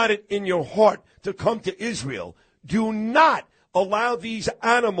 if you got it in your heart to come to Israel, do not allow these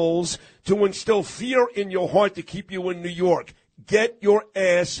animals to instill fear in your heart to keep you in New York. Get your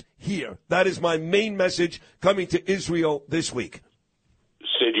ass here. That is my main message coming to Israel this week.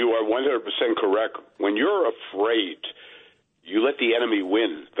 Sid, you are 100% correct. When you're afraid, you let the enemy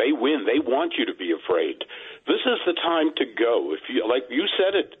win. They win. They want you to be afraid. This is the time to go. If you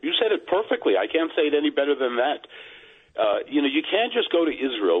said it perfectly. I can't say it any better than that. You can't just go to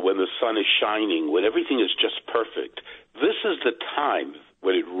Israel when the sun is shining, when everything is just perfect. This is the time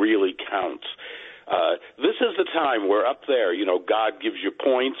when it really counts. This is the time where up there, God gives you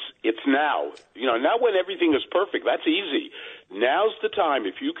points. It's now. Now when everything is perfect, that's easy. Now's the time.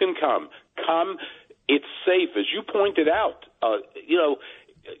 If you can come. It's safe, as you pointed out.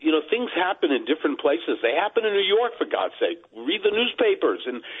 Things happen in different places. They happen in New York, for God's sake. Read the newspapers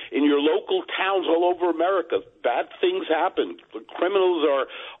in your local towns all over America. Bad things happen. The criminals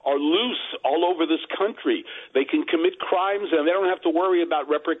are loose all over this country. They can commit crimes, and they don't have to worry about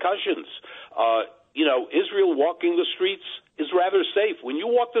repercussions. Israel walking the streets is rather safe. When you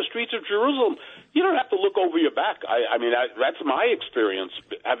walk the streets of Jerusalem, you don't have to look over your back. That's my experience,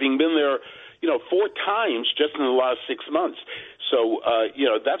 having been there 4 times just in the last 6 months. So,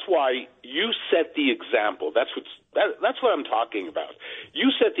 that's why you set the example. That's what I'm talking about. You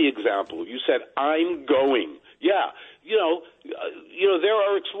set the example. You said, I'm going. Yeah, there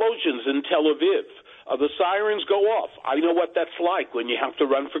are explosions in Tel Aviv. The sirens go off. I know what that's like when you have to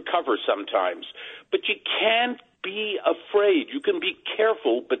run for cover sometimes. But you can't be afraid. You can be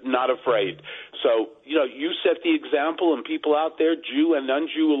careful, but not afraid. So, you set the example, and people out there, Jew and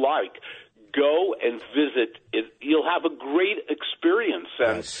non-Jew alike, go and visit. You'll have a great experience.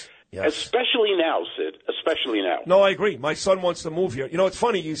 And Yes. Especially now, Sid. Especially now. No, I agree. My son wants to move here. It's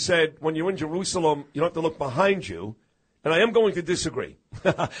funny. You said when you're in Jerusalem, you don't have to look behind you. And I am going to disagree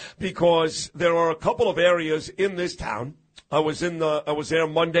because there are a couple of areas in this town. I was there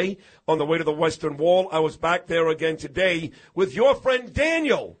Monday on the way to the Western Wall. I was back there again today with your friend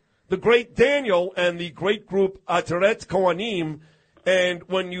Daniel, the great Daniel, and the great group Ateret Kohanim. And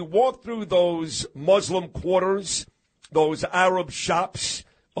when you walk through those Muslim quarters, those Arab shops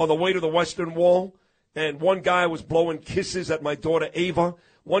on the way to the Western Wall, and one guy was blowing kisses at my daughter Ava.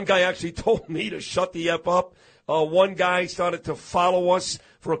 One guy actually told me to shut the F up. One guy started to follow us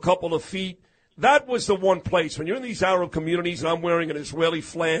for a couple of feet. That was the one place. When you're in these Arab communities, and I'm wearing an Israeli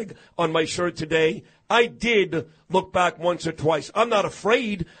flag on my shirt today, I did look back once or twice. I'm not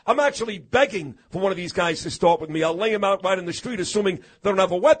afraid. I'm actually begging for one of these guys to start with me. I'll lay him out right in the street, assuming they don't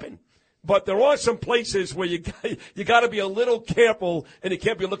have a weapon. But there are some places where you got to be a little careful, and you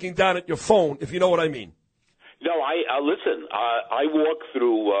can't be looking down at your phone, if you know what I mean. No, listen, I walk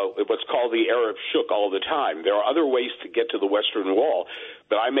through what's called the Arab Shuk all the time. There are other ways to get to the Western Wall,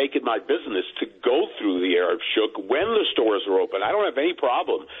 but I make it my business to go through the Arab Shuk when the stores are open. I don't have any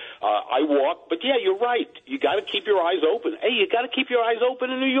problem. I walk, but yeah, you're right. You got to keep your eyes open. Hey, you got to keep your eyes open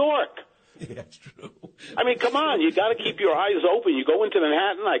in New York. Yeah, that's true. I mean, come on, you got to keep your eyes open. You go into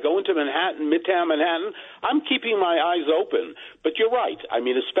Manhattan, I go into Manhattan, Midtown Manhattan. I'm keeping my eyes open. But you're right. I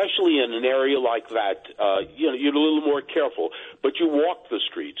mean, especially in an area like that, you're a little more careful. But you walk the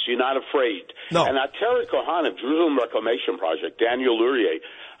streets. You're not afraid. No. And Ateret Kohanim, Jerusalem Reclamation Project, Daniel Lurie,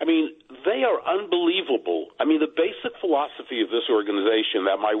 I mean, they are unbelievable. I mean, the basic philosophy of this organization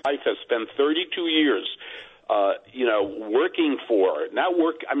that my wife has spent 32 years working for,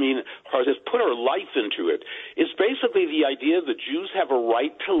 has put her life into it, is basically the idea that Jews have a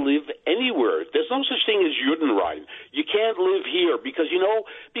right to live anywhere. There's no such thing as Judenrein. You can't live here because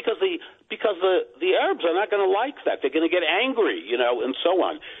the Arabs are not going to like that. They're going to get angry, and so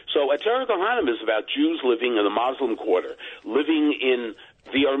on. So Ateret Kohanim is about Jews living in the Muslim quarter, living in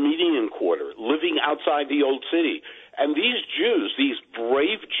the Armenian quarter, living outside the old city. And these Jews, these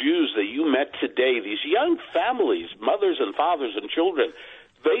brave Jews that you met today, these young families, mothers and fathers and children,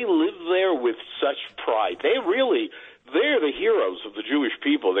 they live there with such pride. They're the heroes of the Jewish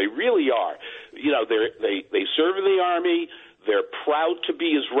people. They really are. They serve in the army. They're proud to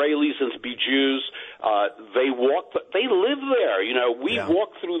be Israelis and to be Jews. They live there. We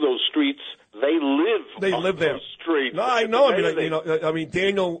walk through those streets. They live there. Those streets. No, I know.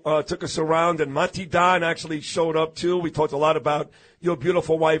 Daniel took us around, and Mati Dan actually showed up too. We talked a lot about your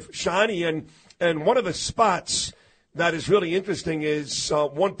beautiful wife Shani, and one of the spots that is really interesting is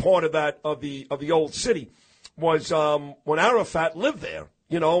one part of the old city was when Arafat lived there.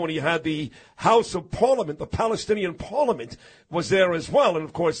 When he had the House of Parliament, the Palestinian Parliament was there as well. And,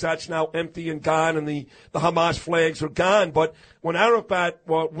 of course, that's now empty and gone, and the Hamas flags are gone. But when Arafat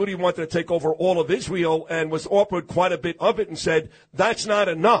really wanted to take over all of Israel and was offered quite a bit of it and said, that's not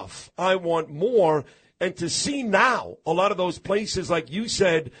enough, I want more. And to see now a lot of those places, like you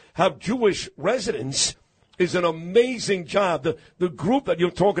said, have Jewish residents is an amazing job. The group that you're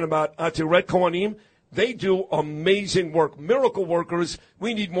talking about, Ateret Kohanim, they do amazing work. Miracle workers,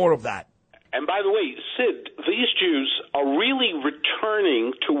 we need more of that. And by the way, Sid, these Jews are really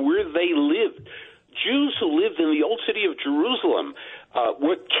returning to where they lived. Jews who lived in the old city of Jerusalem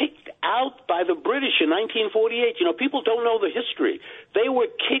were kicked out by the British in 1948. People don't know the history. They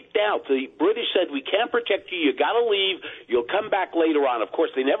were kicked out. The British said, we can't protect you. You got to leave. You'll come back later on. Of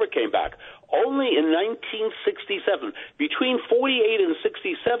course, they never came back. Only in 1967, between 48 and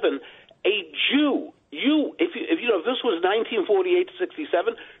 67, a Jew, if this was 1948 to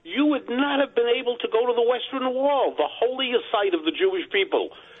 67, you would not have been able to go to the Western Wall, the holiest site of the Jewish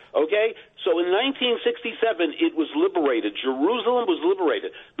people. Okay? So in 1967, it was liberated. Jerusalem was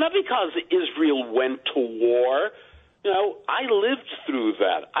liberated. Not because Israel went to war. I lived through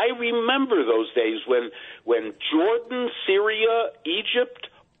that. I remember those days when Jordan, Syria, Egypt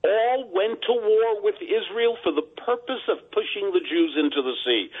all went to war with Israel for the purpose of pushing the Jews into the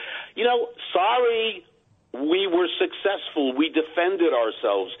sea. Sorry, we were successful. We defended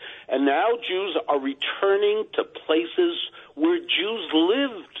ourselves. And now Jews are returning to places where Jews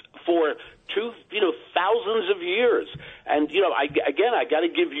lived for thousands of years. And, I got to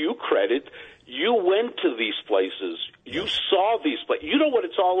give you credit. You went to these places. You saw these places. You know what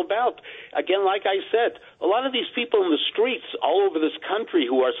it's all about. Again, like I said, a lot of these people in the streets all over this country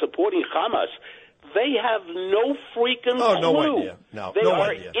who are supporting Hamas, They have no freaking clue. Oh, no idea. No, they no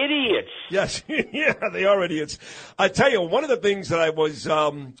are idea. idiots. Yes, yeah, they are idiots. I tell you, one of the things that I was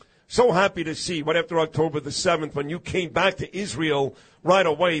so happy to see right after October the 7th when you came back to Israel right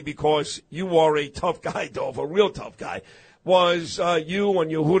away because you are a tough guy, Dov, a real tough guy, was you and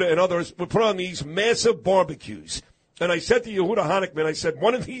Yehuda and others would put on these massive barbecues. And I said to Yehuda Honickman, I said,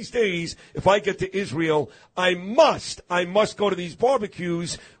 one of these days, if I get to Israel, I must go to these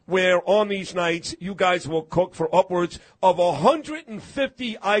barbecues where on these nights you guys will cook for upwards of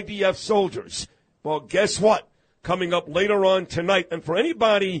 150 IDF soldiers. Well, guess what? Coming up later on tonight, and for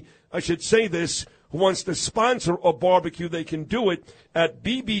anybody, I should say this, who wants to sponsor a barbecue, they can do it at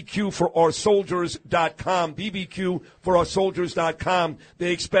bbqforoursoldiers.com, bbqforoursoldiers.com.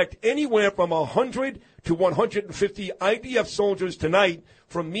 They expect anywhere from 100 to 150 IDF soldiers tonight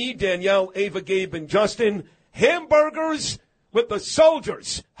from me, Danielle, Ava, Gabe, and Justin. Hamburgers with the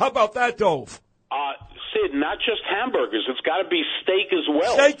soldiers. How about that, Dove? Sid, not just hamburgers. It's got to be steak as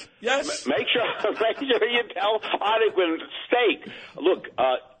well. Steak, yes. Make sure you tell Honickman steak. Look,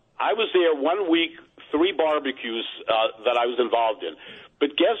 I was there 1 week, 3 barbecues that I was involved in.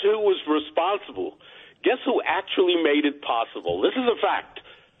 But guess who was responsible? Guess who actually made it possible? This is a fact.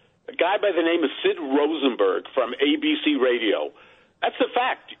 A guy by the name of Sid Rosenberg from ABC Radio. That's a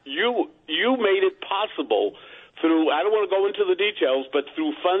fact. You made it possible through, I don't want to go into the details, but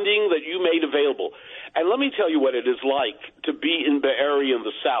through funding that you made available. And let me tell you what it is like to be in the area in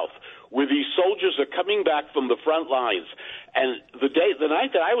the South where these soldiers are coming back from the front lines. And the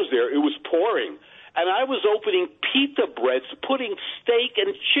night that I was there, it was pouring. And I was opening pita breads, putting steak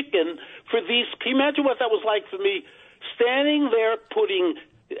and chicken for these. Can you imagine what that was like for me? Standing there putting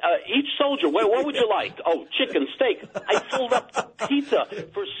each soldier, what would you like? Oh, chicken, steak. I filled up pizza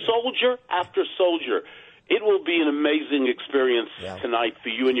for soldier after soldier. It will be an amazing experience tonight for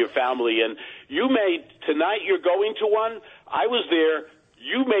you and your family. And tonight you're going to one. I was there.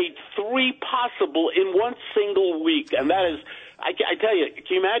 You made 3 possible in one single week. And that is, I tell you, can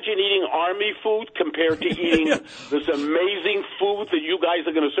you imagine eating Army food compared to eating this amazing food that you guys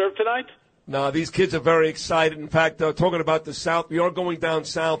are going to serve tonight? No, these kids are very excited. In fact, talking about the South, we are going down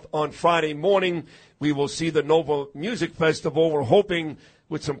south on Friday morning. We will see the Nova Music Festival. We're hoping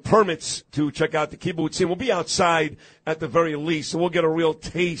with some permits to check out the kibbutzim. We'll be outside at the very least, so we'll get a real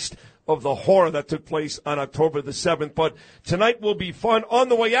taste of the horror that took place on October the 7th. But tonight will be fun. On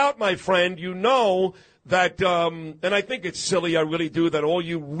the way out, my friend, you know that, and I think it's silly, I really do, that all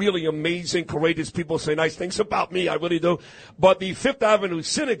you really amazing, courageous people say nice things about me, I really do. But the Fifth Avenue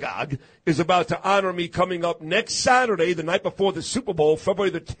Synagogue is about to honor me coming up next Saturday, the night before the Super Bowl, February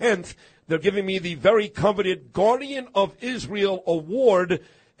the 10th. They're giving me the very coveted Guardian of Israel Award.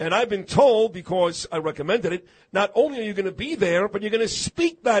 And I've been told, because I recommended it, not only are you going to be there, but you're going to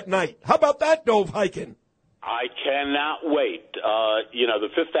speak that night. How about that, Dov Hikind? I cannot wait. The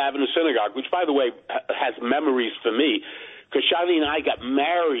Fifth Avenue Synagogue, which, by the way, has memories for me, because Shani and I got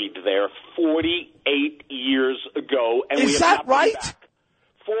married there 48 years ago. And Is that right?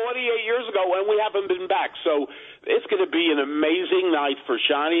 48 years ago, and we haven't been back. So it's going to be an amazing night for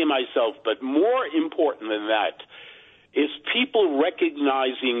Shani and myself. But more important than that is people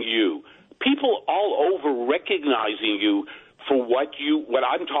recognizing you, people all over recognizing you for what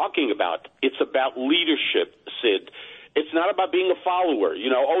I'm talking about. It's about leadership, Sid. It's not about being a follower.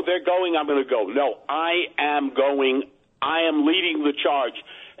 They're going, I'm going to go. No, I am going. I am leading the charge,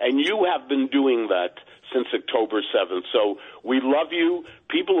 and you have been doing that since October 7th. So we love you.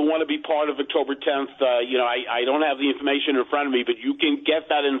 People who want to be part of October 10th, I don't have the information in front of me, but you can get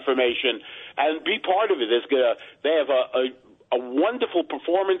that information and be part of it. They have a wonderful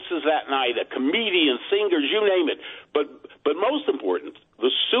performances that night, a comedian, singers, you name it. But most important,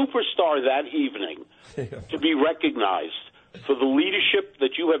 the superstar that evening to be recognized for the leadership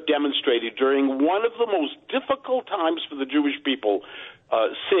that you have demonstrated during one of the most difficult times for the Jewish people.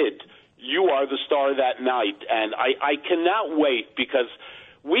 Sid, you are the star that night, and I cannot wait because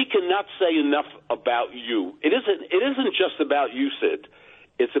we cannot say enough about you. It isn't just about you, Sid.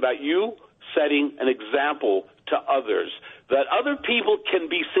 It's about you setting an example to others, that other people can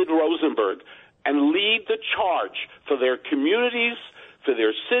be Sid Rosenberg and lead the charge for their communities, for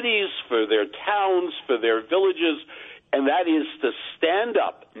their cities, for their towns, for their villages, and that is to stand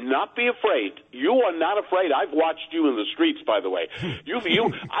up, not be afraid. You are not afraid. I've watched you in the streets, by the way.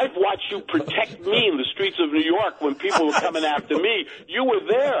 I've watched you protect me in the streets of New York when people were coming after me. You were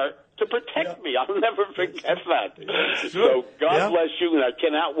there to protect me. I'll never forget that. So God bless you, and I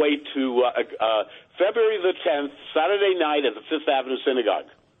cannot wait to February the 10th, Saturday night at the Fifth Avenue Synagogue.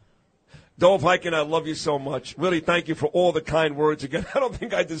 Dov Hikind, I love you so much. Really, thank you for all the kind words. Again, I don't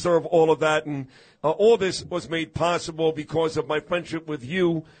think I deserve all of that. And all this was made possible because of my friendship with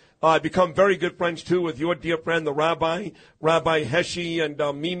you. I've become very good friends, too, with your dear friend, the Rabbi Heshi and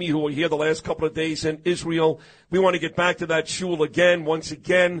Mimi, who were here the last couple of days in Israel. We want to get back to that shul again, once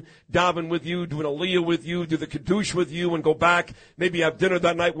again, daven with you, do an aliyah with you, do the Kiddush with you, and go back, maybe have dinner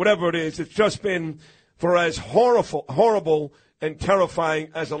that night, whatever it is. It's just been, for as horrible and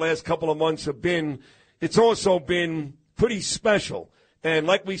terrifying as the last couple of months have been, it's also been pretty special. And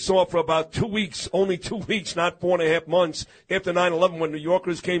like we saw for about 2 weeks, only 2 weeks, not 4.5 months after 9/11 when New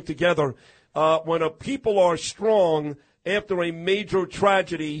Yorkers came together, when a people are strong after a major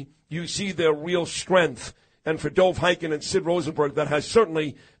tragedy, you see their real strength. And for Dov Hikind and Sid Rosenberg, that has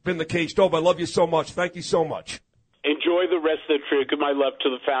certainly been the case. Dov, I love you so much. Thank you so much. Enjoy the rest of the trip. Give my love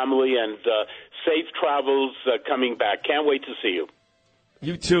to the family and safe travels coming back. Can't wait to see you.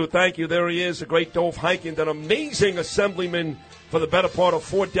 You too. Thank you. There he is, the great Dov Hikind, an amazing assemblyman for the better part of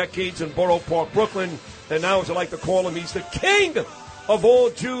 4 decades in Borough Park, Brooklyn. And now, as I like to call him, he's the king of all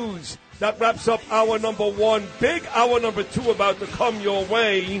Jews. That wraps up hour number 1. Big hour number 2 about to come your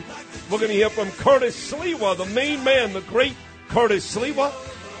way. We're going to hear from Curtis Sliwa, the main man, the great Curtis Sliwa,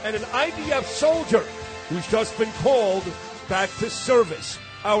 and an IDF soldier who's just been called back to service.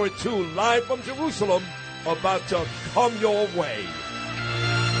 Hour 2, live from Jerusalem, about to come your way.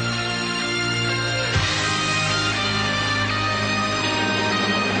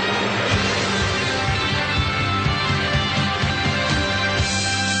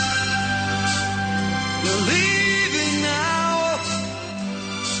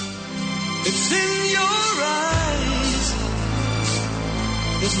 It's in your eyes.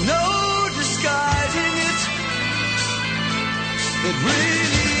 There's no disguising it. It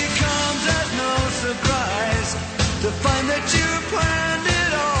really comes as no surprise to find that you planned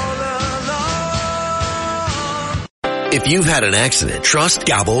it all along. If you've had an accident, trust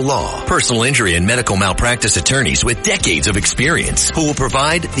Gabo Law, personal injury and medical malpractice attorneys with decades of experience who will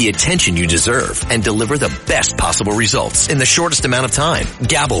provide the attention you deserve and deliver the best possible results in the shortest amount of time.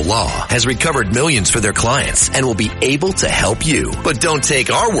 Gabo Law has recovered millions for their clients and will be able to help you. But don't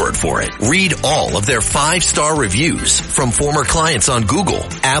take our word for it. Read all of their 5-star reviews from former clients on Google,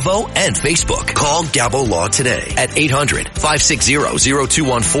 Avo, and Facebook. Call Gabo Law today at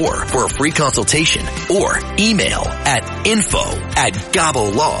 800-560-0214 for a free consultation or email at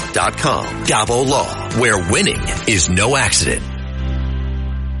info@gabolaw.com. Gabo Law, where winning is no accident.